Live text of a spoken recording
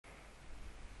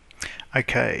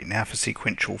Okay, now for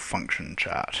sequential function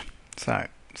chart. So,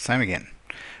 same again.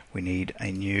 We need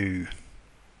a new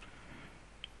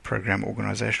program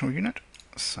organizational unit.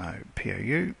 So,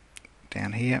 POU,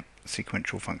 down here,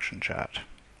 sequential function chart,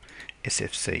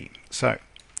 SFC. So,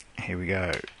 here we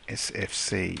go,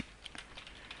 SFC,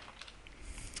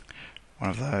 one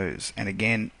of those. And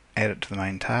again, add it to the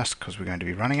main task because we're going to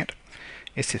be running it.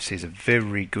 SFCs are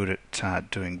very good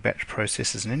at doing batch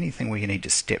processes and anything where you need to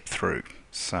step through.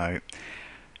 So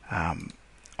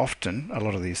often, a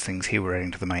lot of these things here we're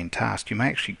adding to the main task, you may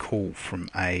actually call from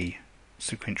a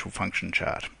sequential function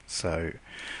chart. So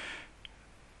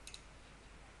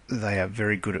they are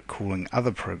very good at calling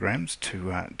other programs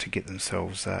to get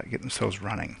themselves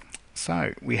running.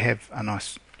 So we have a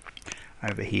nice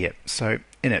over here. So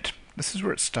init. This is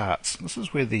where it starts. This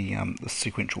is where the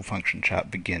sequential function chart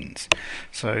begins.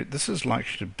 So this is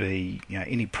likely to be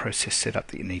any process setup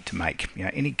that you need to make.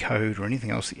 Any code or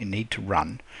anything else that you need to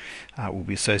run will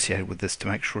be associated with this to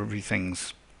make sure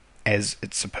everything's as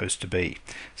it's supposed to be.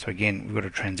 So again, we've got to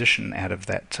transition out of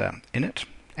that init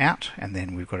out, and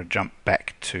then we've got to jump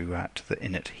back to the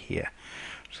init here.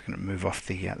 I'm just going to move off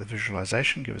the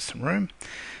visualization, give us some room.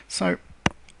 So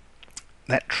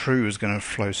that true is going to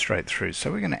flow straight through.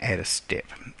 So we're going to add a step.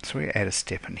 So we add a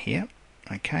step in here.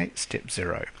 Okay, step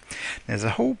 0. There's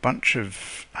a whole bunch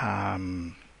of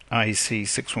IEC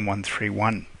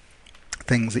 61131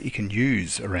 things that you can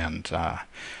use around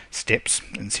steps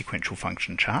in sequential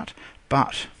function chart,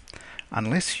 but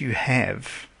unless you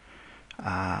have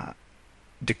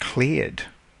declared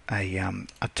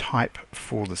a type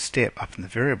for the step up in the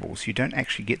variables, you don't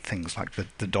actually get things like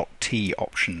the .t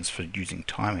options for using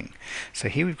timing. So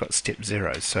here we've got step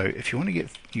 0. So if you want to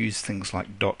use things like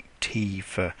 .t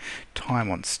for time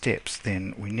on steps,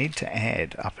 then we need to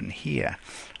add up in here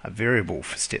a variable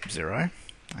for step 0.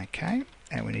 Okay,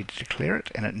 and we need to declare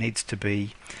it, and it needs to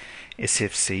be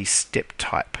SFC step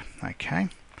type. Okay,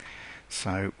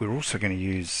 so we're also going to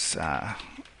use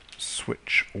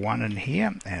switch 1 in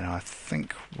here, and I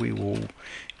think we will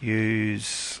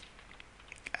use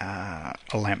a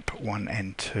lamp 1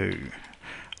 and 2.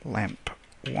 Lamp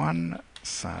 1,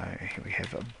 so here we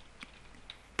have a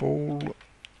ball,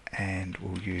 and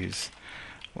we'll use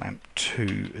lamp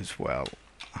 2 as well.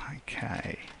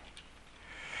 Okay,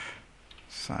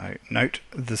 so note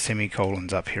the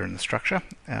semicolons up here in the structure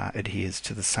adheres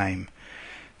to the same.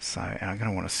 So, and I'm going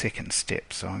to want a second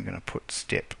step, so I'm going to put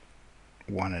step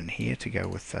 1 in here to go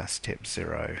with step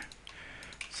 0.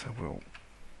 So we'll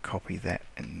copy that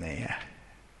in there.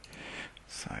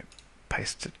 So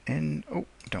paste it in. Oh,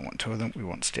 don't want 2 of them, we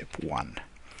want step 1.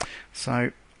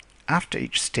 So after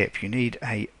each step you need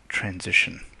a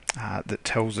transition that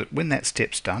tells it when that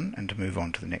step's done and to move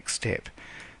on to the next step.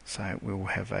 So we'll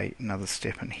have another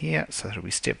step in here, so that'll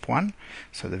be step 1.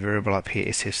 So the variable up here,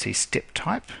 SFC step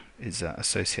type, is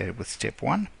associated with step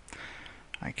 1.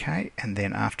 Okay, and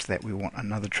then after that we want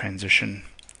another transition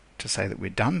to say that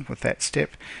we're done with that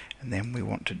step, and then we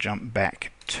want to jump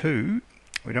back to,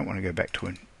 we don't want to go back to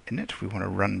an init, we want to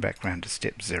run back round to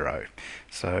step 0.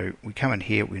 So we come in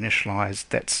here, we initialize,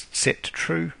 that's set to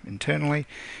true internally,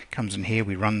 comes in here,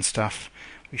 we run stuff,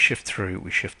 we shift through, we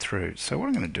shift through. So what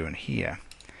I'm going to do in here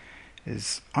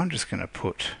is I'm just going to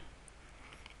put,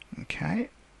 okay,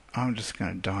 I'm just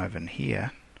going to dive in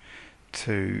here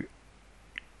to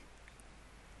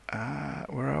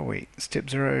where are we? Step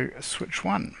 0, switch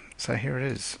 1. So here it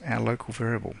is, our local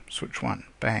variable, switch 1,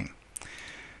 bang.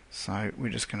 So we're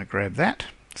just going to grab that.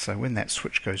 So when that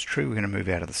switch goes true, we're going to move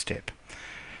out of the step.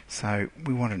 So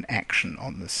we want an action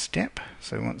on the step,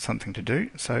 so we want something to do.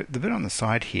 So the bit on the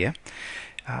side here,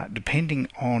 depending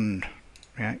on,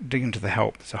 dig into the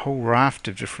help, there's a whole raft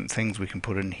of different things we can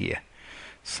put in here.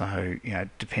 So it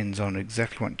depends on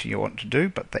exactly what you want to do,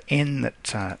 but the N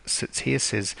that sits here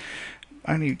says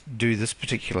only do this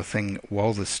particular thing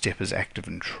while this step is active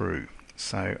and true.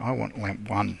 So I want lamp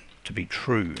 1 to be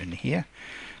true in here.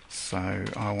 So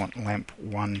I want lamp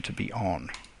 1 to be on.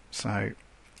 So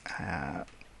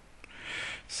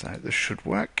so this should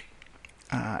work.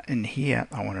 In here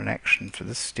I want an action for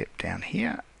this step down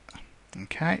here.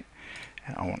 Okay,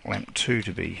 and I want lamp 2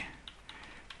 to be.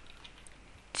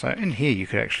 So in here you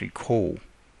could actually call,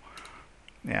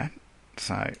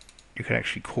 so you could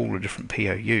actually call a different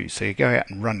POU. So you go out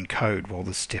and run code while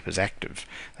this step is active.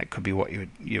 That could be what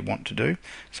you want to do.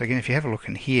 So again, if you have a look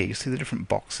in here, you see the different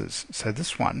boxes. So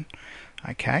this one,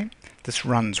 okay, this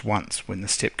runs once when the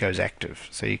step goes active.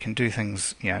 So you can do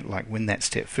things, like when that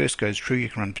step first goes true, you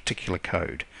can run particular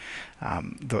code.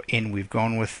 The N we've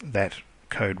gone with, that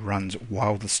code runs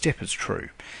while the step is true.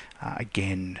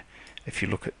 Again, if you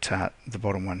look at the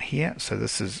bottom one here, so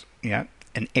this is,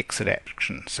 an exit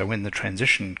action. So when the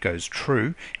transition goes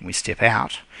true and we step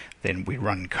out, then we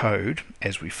run code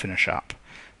as we finish up.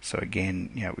 So again,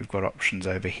 we've got options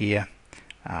over here.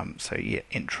 So yeah,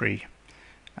 entry,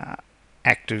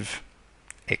 active,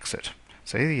 exit.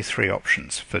 So here are your three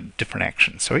options for different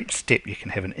actions. So each step you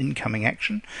can have an incoming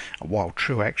action, a while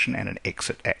true action, and an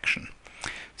exit action.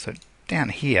 So down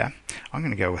here, I'm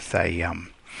going to go with a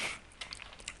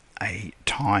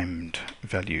timed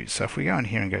value. So if we go in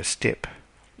here and go step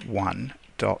 1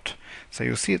 dot, so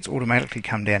you'll see it's automatically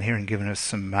come down here and given us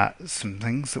some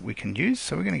things that we can use.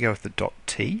 So we're going to go with the dot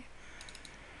t.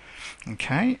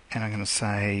 Okay, and I'm going to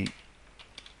say,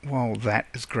 well, that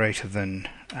is greater than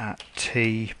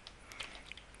t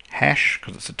hash,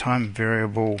 because it's a time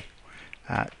variable,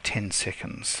 10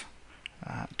 seconds,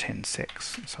 10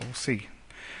 secs. So we'll see.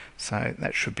 So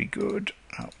that should be good.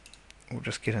 We'll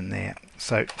just get in there.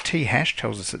 So t hash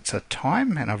tells us it's a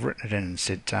time, and I've written it in and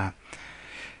said,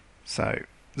 so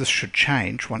this should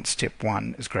change once step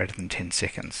 1 is greater than 10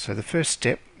 seconds. So the first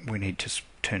step, we need to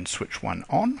turn switch 1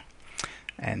 on,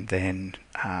 and then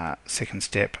second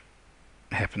step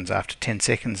happens after 10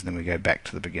 seconds, and then we go back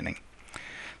to the beginning.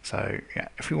 So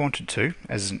if we wanted to,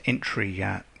 as an entry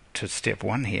to step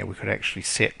 1 here, we could actually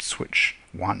set switch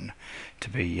 1 to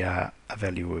be a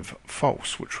value of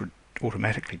false, which would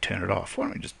automatically turn it off. Why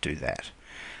don't we just do that?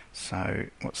 So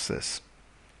what's this?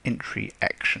 Entry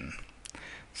action.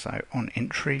 So on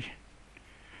entry,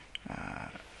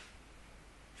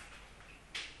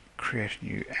 create a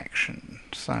new action.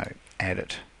 So add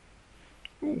it.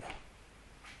 Ooh.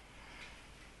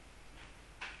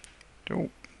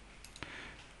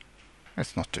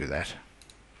 Let's not do that.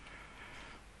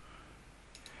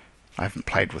 I haven't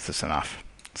played with this enough.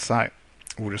 So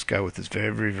we'll just go with this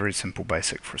very, very simple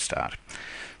basic for a start.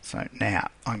 So now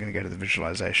I'm going to go to the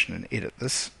visualization and edit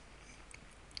this.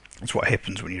 That's what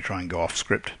happens when you try and go off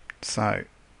script. So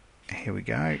here we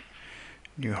go.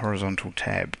 New horizontal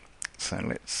tab. So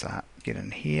let's get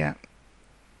in here.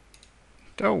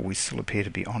 Oh, we still appear to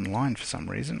be online for some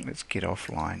reason. Let's get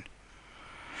offline.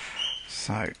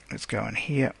 So let's go in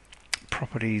here.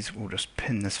 Properties, we'll just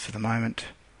pin this for the moment.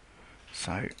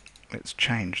 So let's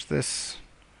change this.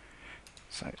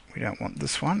 So we don't want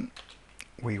this one.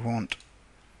 We want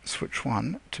switch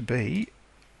 1 to be,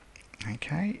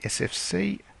 okay,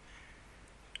 SFC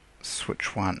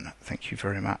switch 1. Thank you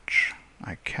very much.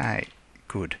 Okay,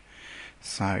 good.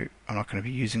 So I'm not going to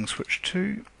be using switch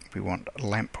 2. We want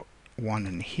lamp 1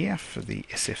 in here for the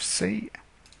SFC.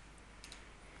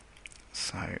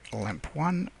 So lamp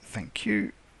 1, thank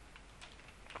you.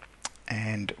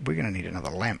 And we're going to need another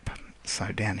lamp.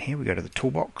 So down here we go to the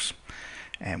toolbox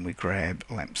and we grab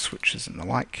lamp switches and the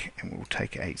like, and we'll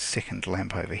take a second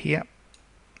lamp over here.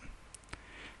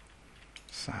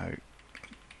 So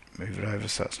move it over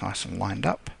so it's nice and lined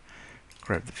up.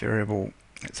 Grab the variable.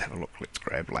 Let's have a look. Let's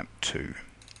grab lamp 2.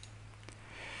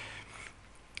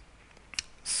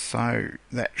 So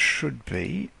that should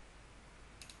be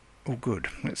all good.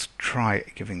 Let's try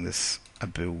giving this a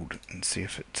build and see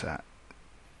if it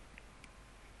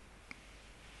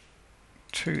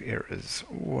 2 errors.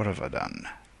 What have I done?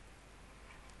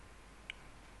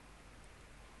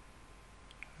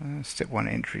 Step 1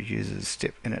 entry uses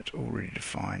step init already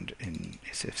defined in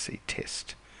SFC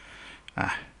test.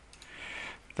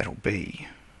 That'll be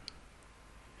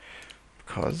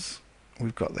because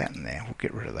we've got that in there. We'll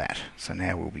get rid of that. So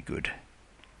now we'll be good.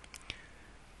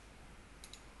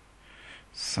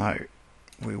 So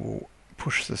we will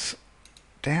push this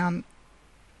down.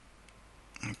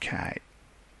 Okay.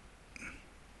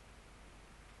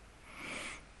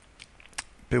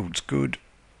 Build's good.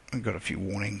 We've got a few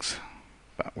warnings,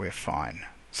 but we're fine.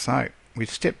 So we've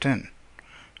stepped in.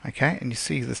 Okay, and you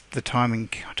see the timing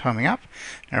up.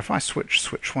 Now if I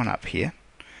switch 1 up here,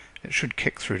 it should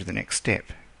kick through to the next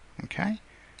step. Okay,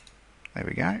 there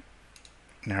we go.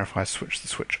 Now if I switch the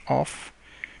switch off,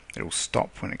 it'll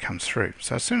stop when it comes through.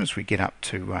 So as soon as we get up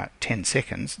to 10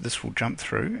 seconds, this will jump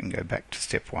through and go back to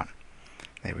step 1.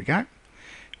 There we go.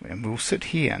 And we'll sit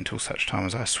here until such time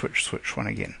as I switch 1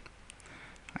 again.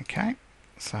 Okay,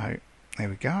 so there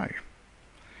we go.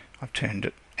 I've turned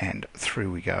it and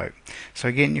through we go. So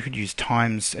again, you could use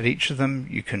times at each of them.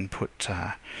 You can put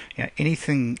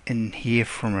anything in here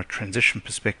from a transition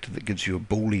perspective that gives you a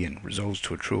Boolean, resolves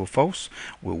to a true or false,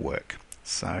 will work.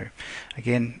 So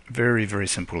again, very, very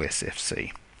simple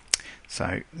SFC.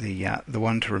 So the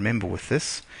one to remember with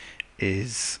this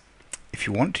is if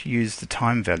you want to use the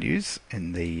time values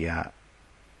in the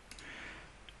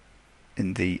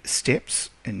steps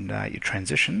in your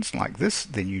transitions like this,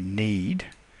 then you need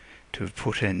to have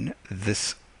put in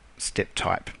this step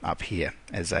type up here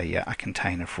as a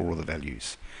container for all the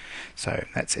values. So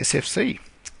that's SFC.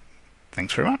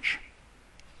 Thanks very much.